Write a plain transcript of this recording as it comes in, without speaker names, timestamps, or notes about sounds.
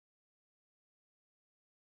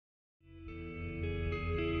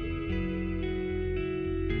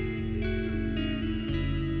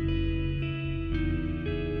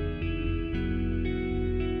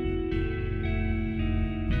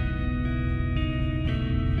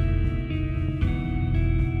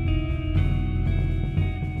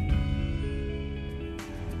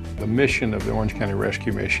The mission of the Orange County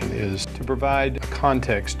Rescue Mission is to provide a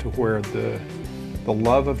context to where the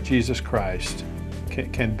love of Jesus Christ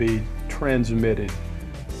can be transmitted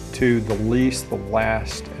to the least, the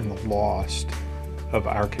last, and the lost of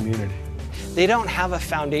our community. They don't have a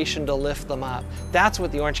foundation to lift them up. That's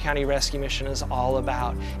what the Orange County Rescue Mission is all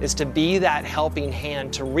about, is to be that helping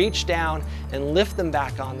hand, to reach down and lift them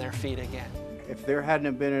back on their feet again. If there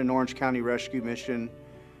hadn't been an Orange County Rescue Mission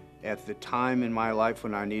at the time in my life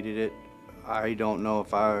when I needed it, I don't know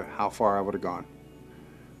how far I would have gone.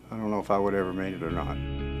 I don't know if I would have ever made it or not.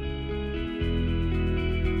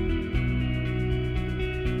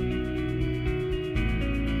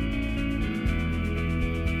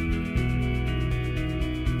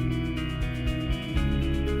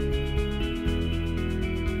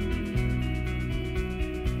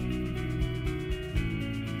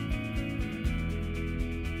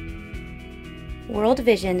 World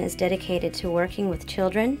Vision is dedicated to working with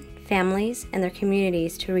children, families, and their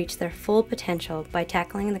communities to reach their full potential by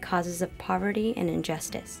tackling the causes of poverty and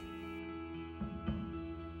injustice.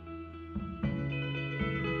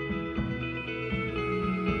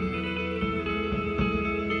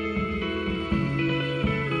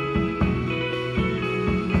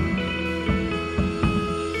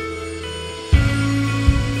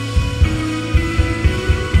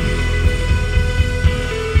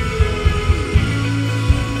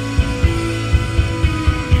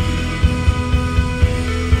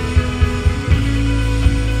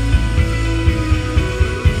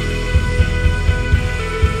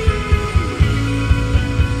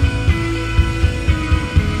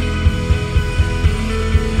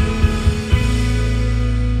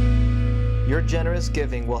 Your generous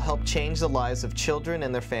giving will help change the lives of children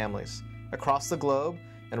and their families across the globe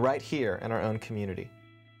and right here in our own community.